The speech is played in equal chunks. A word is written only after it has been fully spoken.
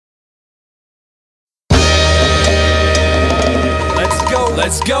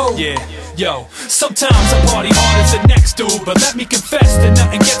let's go. Yeah, yo, sometimes I party hard as the next dude, but let me confess that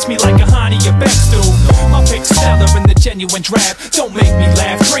nothing gets me like a Honey or Beck's dude. My pick's stellar in the genuine draft. Don't make me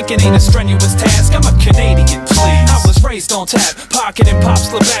laugh, drinking ain't a strenuous task. I'm a Canadian, please. I was raised on tap, pocketing Pop's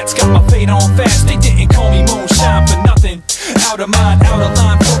Labatt's, got my fade on fast. They didn't call me Muneshine for nothing. Out of mind, out of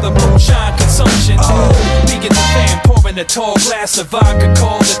line for the moonshine consumption. Me and the fam pouring a tall glass of vodka,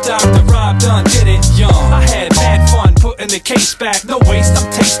 call the doctor, Rob done did it young. I had mad fun putting the case back, no waste,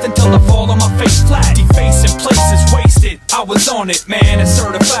 I'm tasting till I fall on my face flat. Defacing places wasted, I was on it, man, a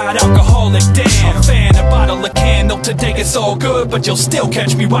certified alcoholic, damn. A fan, a bottle, a can, no today it's all good, but you'll still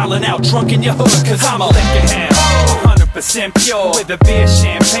catch me wildin' out drunk in your hood, cause I'm a liquor hound. 100% pure, with a beer,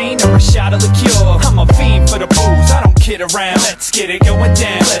 champagne, or a shot of liqueur. I'm a fiend for the booze, I don't kid around. Let's get it going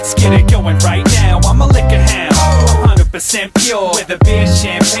down, let's get it going right now. I'm a liquor hound, 100% pure, with a beer,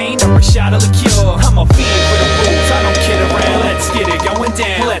 champagne, or a shot of liqueur. I'm a fiend for the booze, I don't kid around. Let's get it going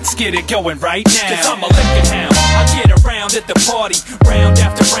down, let's get it going right now. Cause I'm a liquor hound, I get around at the party, round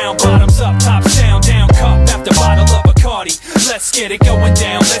after round, bottoms up, tops down, down cup after bottle of Bacardi. Let's get it going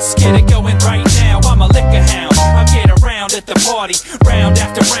down, let's get it going right now. I'm a liquor hound, I get around at the party, round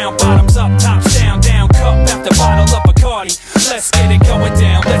after round, bottoms up, tops down, down cup after bottle of Bacardi. Let's get it going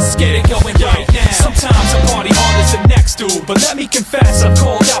down, let's get it going right now. Sometimes I party hard as the next dude, but let me confess, I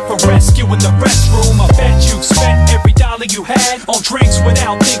called out for rescue in the restroom. I bet you spent every dollar you had on drinks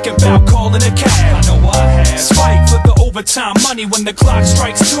without thinking about calling a cab. I know I have. Spike for the overtime money when the clock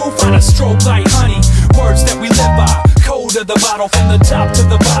strikes 2. Find a strobe like honey, words that we live by. Code of the bottle from the top to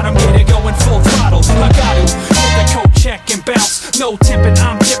the bottom, get it going full throttle. I gotta hit the coat check and bounce. No tipping,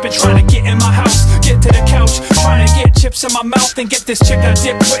 I'm dipping, trying to get in my house. Get to the couch, trying to get chips in my mouth and get this chick I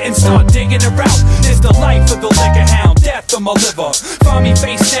dip with and start digging her out. It's the life of the liquor hound, death of my liver. Find me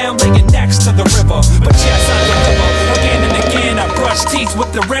face down, laying next to the river. But yes, I deliver again and again. I brush teeth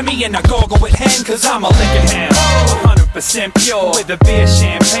with the Remy and I gargle with hen, cause I'm a liquor hound, 100% pure, with a beer,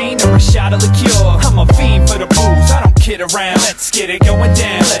 champagne, or a shot of liqueur. I'm a fiend for the booze, I don't kid around. Let's get it going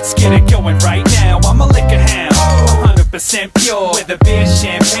down, let's get it going right now. I'm a liquor hound, 100% pure, with a beer,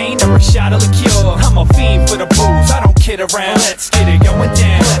 champagne, or a shot of liqueur. I'm a fiend for the booze, I don't kid around. Let's get it going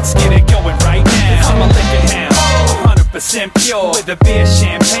down, let's get it going right now. I'm a liquor hound, 100% pure, with a beer,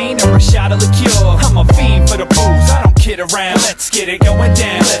 champagne, or a shot of liqueur. I'm a fiend for the booze, I don't kid around. Let's get it going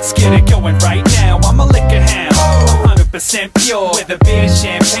down, let's get it going right now. I'm a liquor hound, 100% pure, with a beer,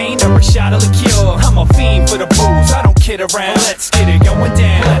 champagne, or a shot of liqueur. I'm a fiend for the booze, I don't kid around. Let's get it going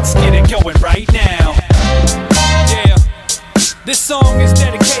down, let's get it going right now. Yeah, this song is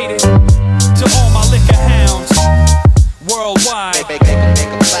dedicated to all my liquor hounds worldwide. Make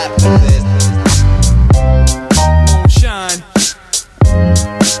 'em clap for this. Muneshine,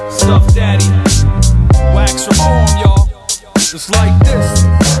 Suff Daddy, Wax Reform, y'all. Just like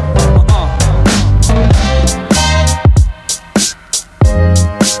this.